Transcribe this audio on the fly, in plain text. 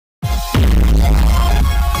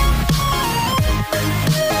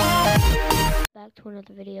back to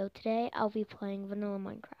another video. Today I'll be playing vanilla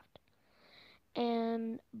Minecraft.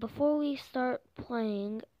 And before we start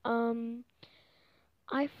playing,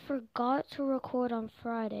 I forgot to record on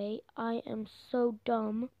Friday. I am so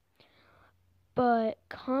dumb. But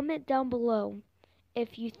comment down below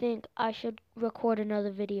if you think I should record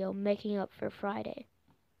another video making up for Friday.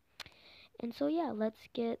 And so yeah, let's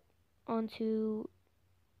get on to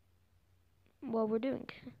what we're doing.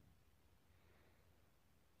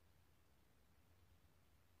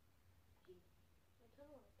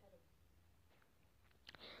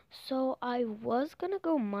 So I was gonna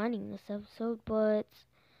go mining this episode, but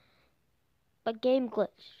a game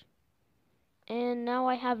glitched. And now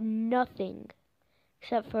I have nothing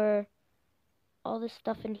except for all this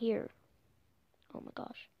stuff in here. Oh my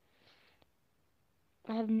gosh.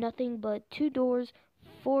 I have nothing but 2 doors,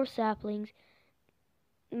 4 saplings,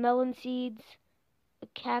 melon seeds, a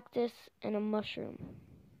cactus, and a mushroom.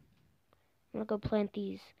 I'm gonna go plant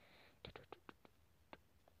these.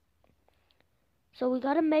 So we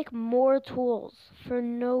gotta make more tools for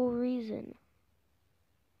no reason.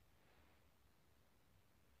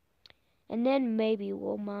 And then maybe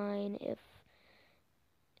we'll mine if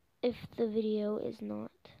the video is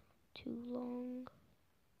not too long.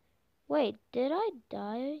 Wait, did I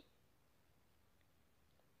die?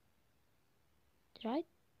 Did I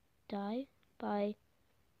die by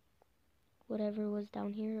whatever was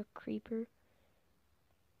down here? A creeper?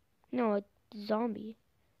 No, a zombie.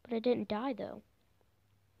 But I didn't die though.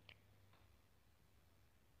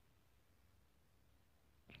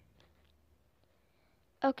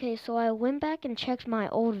 Okay, so I went back and checked my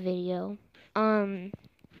old video. I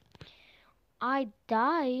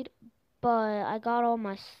died, but I got all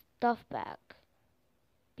my stuff back.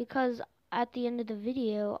 Because at the end of the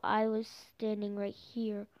video, I was standing right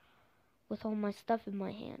here with all my stuff in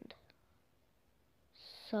my hand.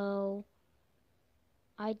 So,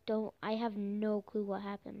 I have no clue what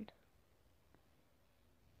happened.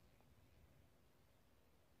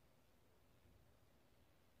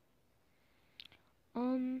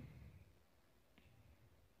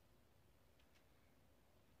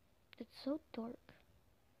 It's so dark.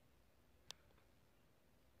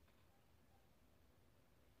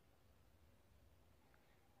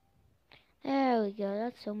 There we go,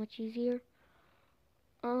 that's so much easier.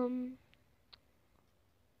 It's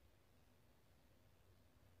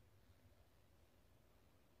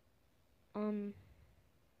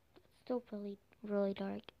still really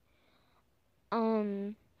dark.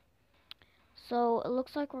 So it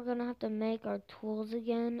looks like we're gonna have to make our tools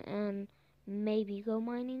again and maybe go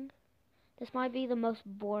mining. This might be the most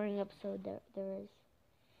boring episode there is.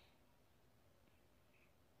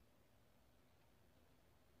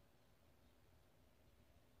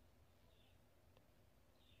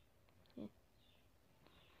 Yeah. I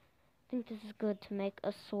think this is good to make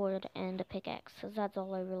a sword and a pickaxe, because that's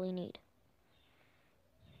all I really need.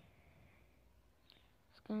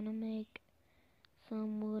 Just gonna make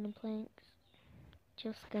some wooden planks.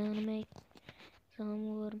 Just gonna make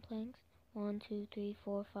some wooden planks. 1, 2, 3,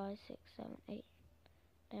 4, 5, 6, 7, 8.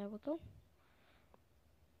 There we go.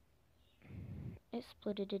 It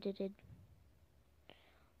splitted.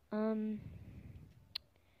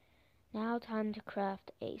 Now time to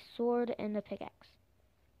craft a sword and a pickaxe.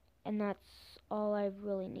 And that's all I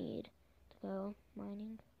really need to go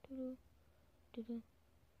mining.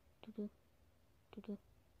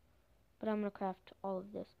 But I'm gonna craft all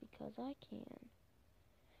of this because I can.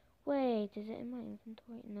 Wait, is it in my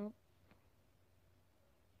inventory? Nope.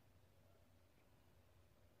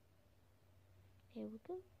 Here we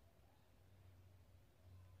go.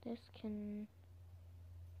 This can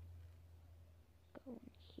go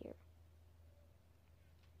in here.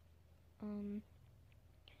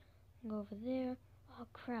 Go over there. Oh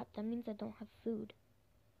crap, that means I don't have food.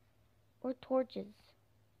 Or torches.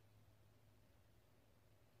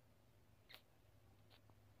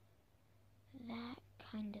 That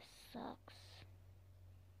kinda sucks.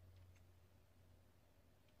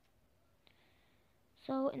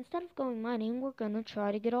 So instead of going mining, we're gonna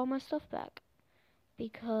try to get all my stuff back.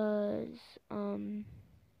 Because, I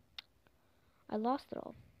lost it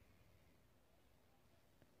all.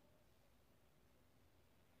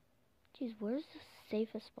 Jeez, where's the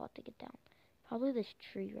safest spot to get down? Probably this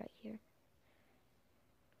tree right here.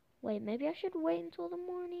 Wait, maybe I should wait until the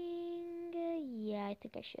morning? Yeah, I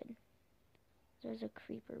think I should. There's a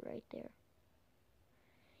creeper right there.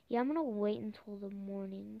 Yeah, I'm gonna wait until the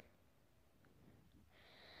morning.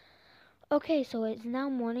 Okay, so it's now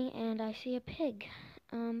morning and I see a pig.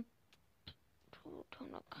 Come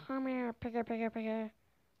here, pigger.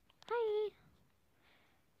 Hi.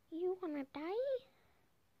 You wanna die?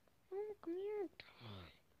 Oh, come here.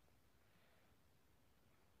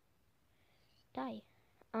 Die.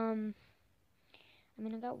 I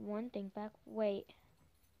mean, I got one thing back. Wait.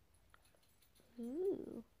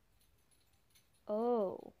 Ooh.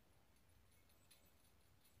 Oh.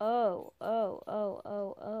 Oh, oh, oh,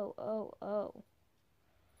 oh, oh, oh, oh.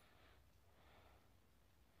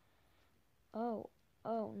 Oh,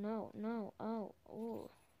 oh, no, no, oh, ooh.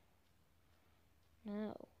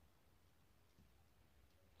 No.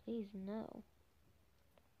 Please, no.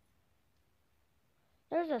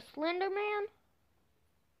 There's a Slender Man?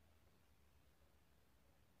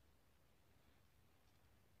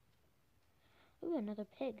 Ooh, another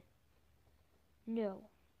pig. No.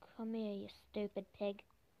 Come here, you stupid pig.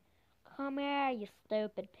 Come here, you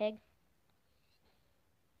stupid pig.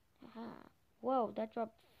 Aha. Whoa, that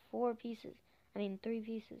dropped 4 pieces. I mean, 3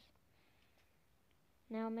 pieces.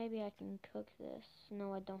 Now maybe I can cook this.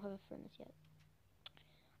 No, I don't have a furnace yet.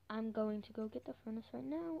 I'm going to go get the furnace right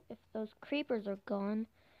now. If those creepers are gone,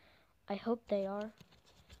 I hope they are.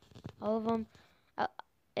 All of them.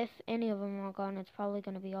 If any of them are gone, it's probably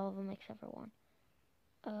going to be all of them except for one.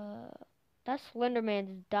 That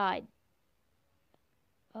Slenderman's died.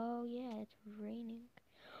 Oh yeah, it's raining.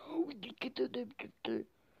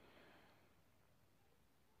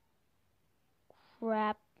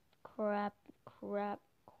 Crap, crap, crap,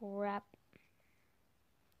 crap.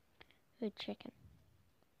 Good chicken.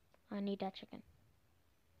 I need that chicken.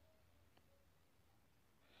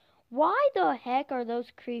 Why the heck are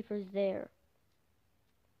those creepers there?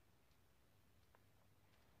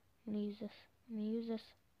 I'm gonna use this. I'm gonna use this.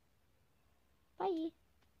 Bye.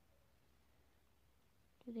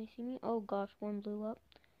 Do they see me? Oh gosh, one blew up.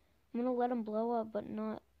 I'm gonna let him blow up, but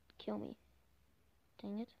not kill me.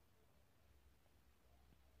 Dang it.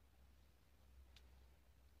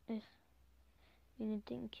 Ugh. I mean, it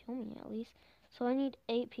didn't kill me at least. So I need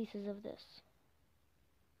 8 pieces of this.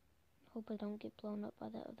 Hope I don't get blown up by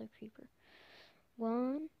that other creeper.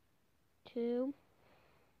 1, 2,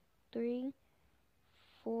 3,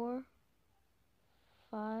 4,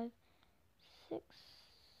 5, 6,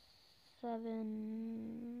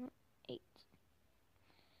 7, 8.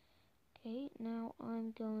 Okay, now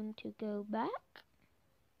I'm going to go back.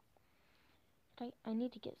 I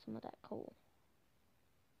need to get some of that coal.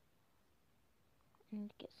 I need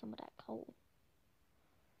to get some of that coal.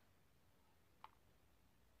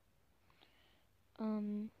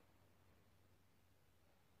 Some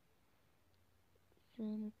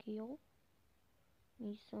fuel.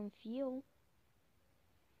 Need some fuel.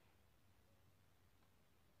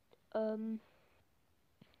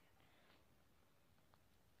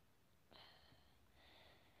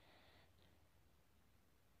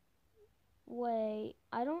 Wait,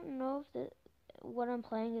 I don't know if what I'm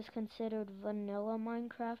playing is considered vanilla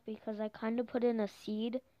Minecraft because I kind of put in a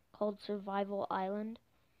seed called Survival Island.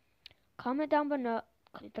 Comment down below.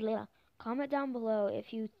 Comment down below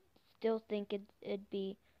if you still think it'd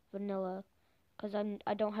be vanilla, because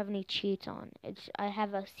I don't have any cheats on. I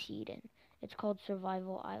have a seed in. It's called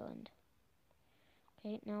Survival Island.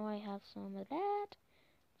 Okay, now I have some of that.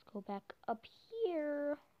 Let's go back up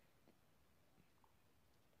here.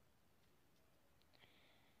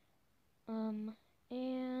 And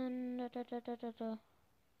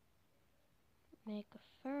make a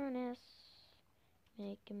furnace.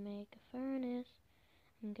 Make a furnace.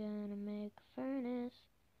 I'm gonna make a furnace.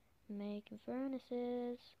 Making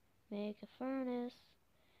furnaces. Make a furnace.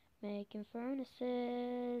 Making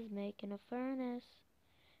furnaces. Making a furnace.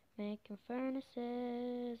 Making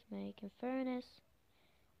furnaces. Making furnace.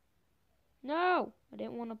 No! I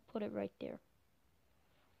didn't want to put it right there.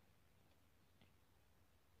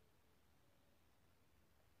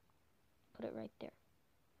 Put it right there.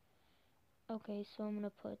 Okay, so I'm gonna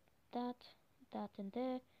put that in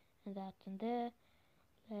there, and that in there.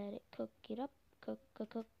 Let it cook it up. Cook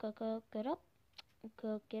it up.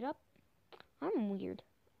 Cook it up. I'm weird.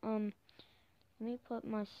 Let me put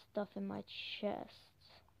my stuff in my chest.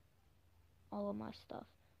 All of my stuff.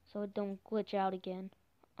 So it don't glitch out again.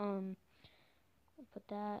 Put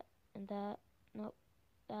that and that. Nope.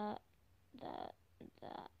 That.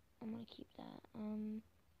 I'm gonna keep that.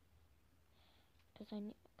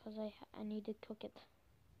 Cause I need to cook it.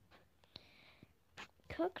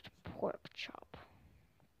 Cooked pork chop.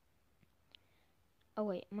 Oh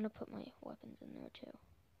wait, I'm gonna put my weapons in there too,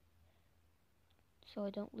 so I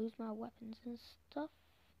don't lose my weapons and stuff.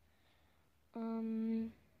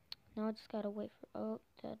 Now I just gotta wait for. Oh,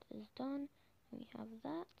 that is done. We have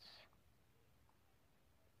that.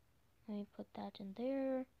 Let me put that in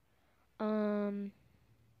there. Now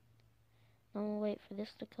we'll wait for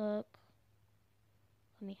this to cook.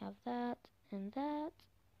 Let me have that and that.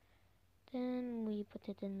 Then we put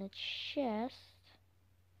it in the chest.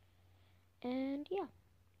 And yeah.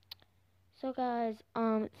 So guys,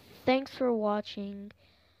 thanks for watching.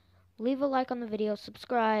 Leave a like on the video,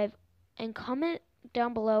 subscribe, and comment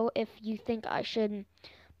down below if you think I should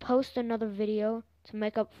post another video to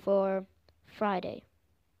make up for Friday.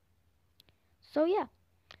 So yeah,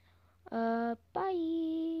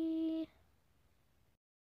 bye.